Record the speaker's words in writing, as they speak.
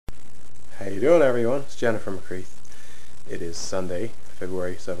How you doing, everyone? It's Jenn from McCreath. It is Sunday,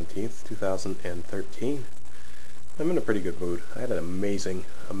 February 17th, 2013. I'm in a pretty good mood. I had an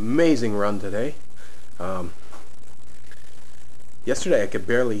amazing run today. Yesterday I could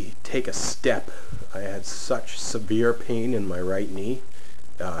barely take a step. I had such severe pain in my right knee.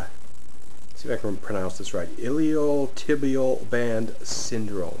 See if I can pronounce this right. Iliotibial band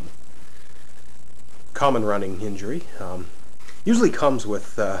syndrome. Common running injury. Usually comes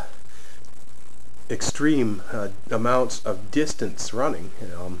with extreme amounts of distance running.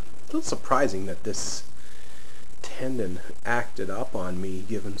 A little surprising that this tendon acted up on me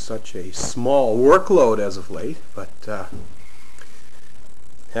given such a small workload as of late, but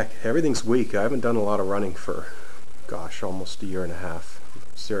heck, everything's weak. I haven't done a lot of running for, gosh, almost a year and a half,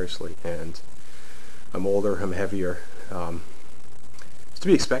 seriously, and I'm older, I'm heavier. It's to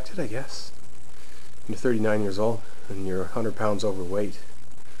be expected, I guess. When you're 39 years old and you're 100 pounds overweight,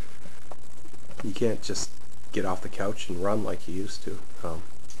 you can't just get off the couch and run like you used to.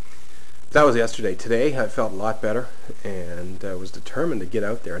 That was yesterday. Today I felt a lot better, and I was determined to get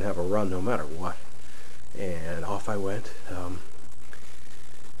out there and have a run no matter what. And off I went.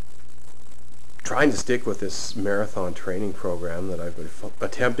 Trying to stick with this marathon training program that I've been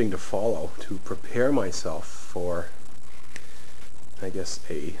attempting to follow to prepare myself for, I guess,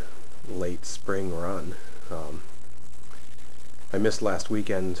 a late spring run. I missed last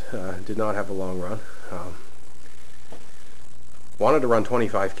weekend, did not have a long run. Wanted to run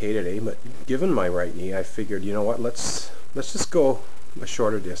 25K today, but given my right knee, I figured, you know what, let's just go a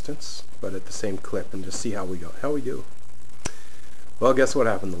shorter distance, but at the same clip, and just see how we go, how we do. Well, guess what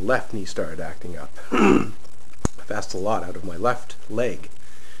happened? The left knee started acting up. I've asked a lot out of my left leg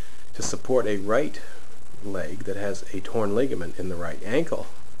to support a right leg that has a torn ligament in the right ankle.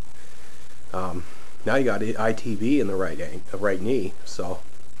 Now you got ITB in the right knee, so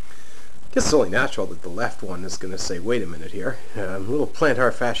I guess it's only natural that the left one is going to say, wait a minute here. A little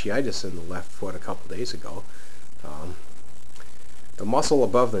plantar fasciitis in the left foot a couple days ago. The muscle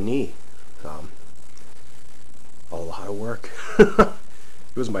above the knee. A lot of work.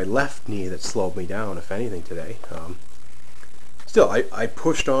 It was my left knee that slowed me down, if anything, today. Still, I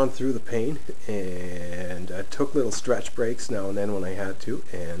pushed on through the pain, and I took little stretch breaks now and then when I had to,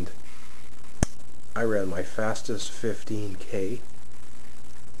 and I ran my fastest 15K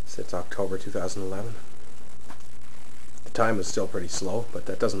since October 2011. The time was still pretty slow, but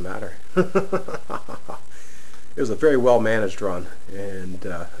that doesn't matter. It was a very well managed run, and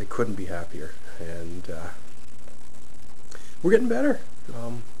I couldn't be happier. And we're getting better.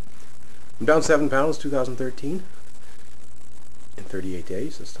 I'm down 7 pounds 2013 in 38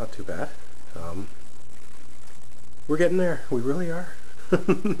 days. That's not too bad. We're getting there. We really are.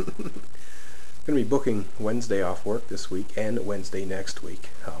 Going to be booking Wednesday off work this week and Wednesday next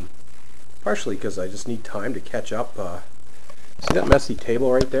week. Partially because I just need time to catch up. See that messy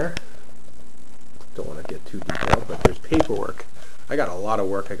table right there? Don't want to get too detailed, but there's paperwork. I got a lot of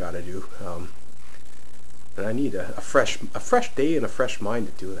work I got to do. And I need a fresh day and a fresh mind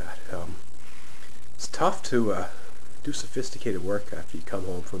to do that. It's tough to do sophisticated work after you come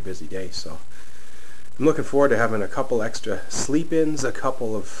home from a busy day, so I'm looking forward to having a couple extra sleep-ins, a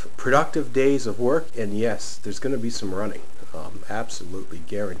couple of productive days of work, and yes, there's going to be some running. Absolutely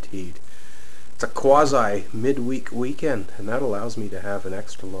guaranteed. It's a quasi-midweek weekend, and that allows me to have an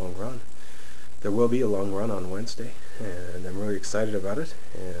extra long run. There will be a long run on Wednesday, and I'm really excited about it,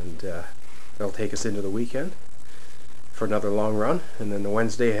 and that'll take us into the weekend for another long run, and then the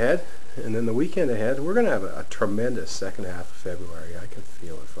Wednesday ahead, and then the weekend ahead. We're going to have a tremendous second half of February. I can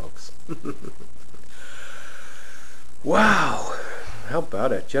feel it, folks. Wow, how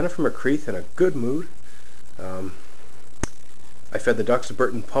about it? Jennifer McCreath in a good mood. I fed the ducks at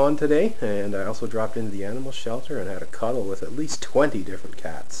Burton Pond today, and I also dropped into the animal shelter and had a cuddle with at least 20 different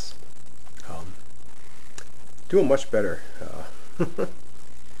cats. Doing much better.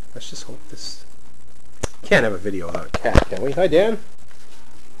 Let's just hope this... Can't have a video without a cat, can we? Hi, Dan.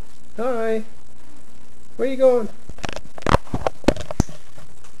 Hi. Where are you going?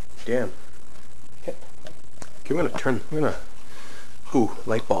 Dan. Okay, we're gonna ooh,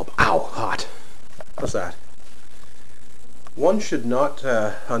 light bulb. Ow, hot. What's that? One should not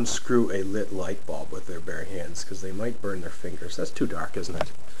unscrew a lit light bulb with their bare hands, because they might burn their fingers. That's too dark, isn't it?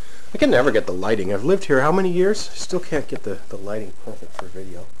 I can never get the lighting. I've lived here how many years? Still can't get the lighting perfect for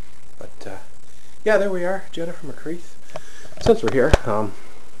video. But yeah, there we are, Jennifer McCreath. Since we're here,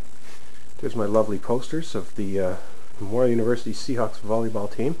 there's my lovely posters of the Memorial University Seahawks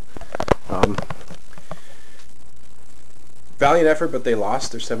volleyball team. Valiant effort, but they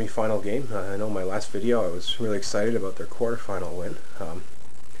lost their semi-final game. I know my last video I was really excited about their quarterfinal win.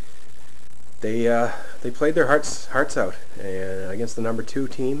 they played their hearts out and against the number 2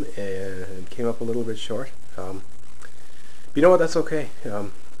 team and came up a little bit short. But you know what? That's okay.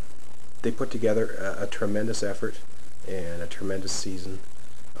 They put together a tremendous effort and a tremendous season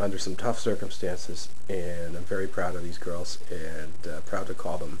under some tough circumstances, and I'm very proud of these girls and proud to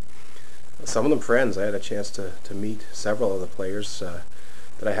call them, some of them, friends. I had a chance to meet several of the players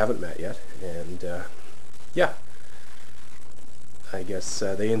that I haven't met yet, and yeah, I guess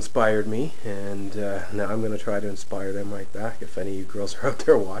they inspired me, and now I'm going to try to inspire them right back. If any of you girls are out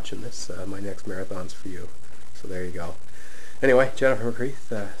there watching this, my next marathon's for you. So there you go. Anyway, Jennifer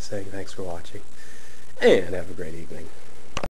McCreath saying thanks for watching, and have a great evening.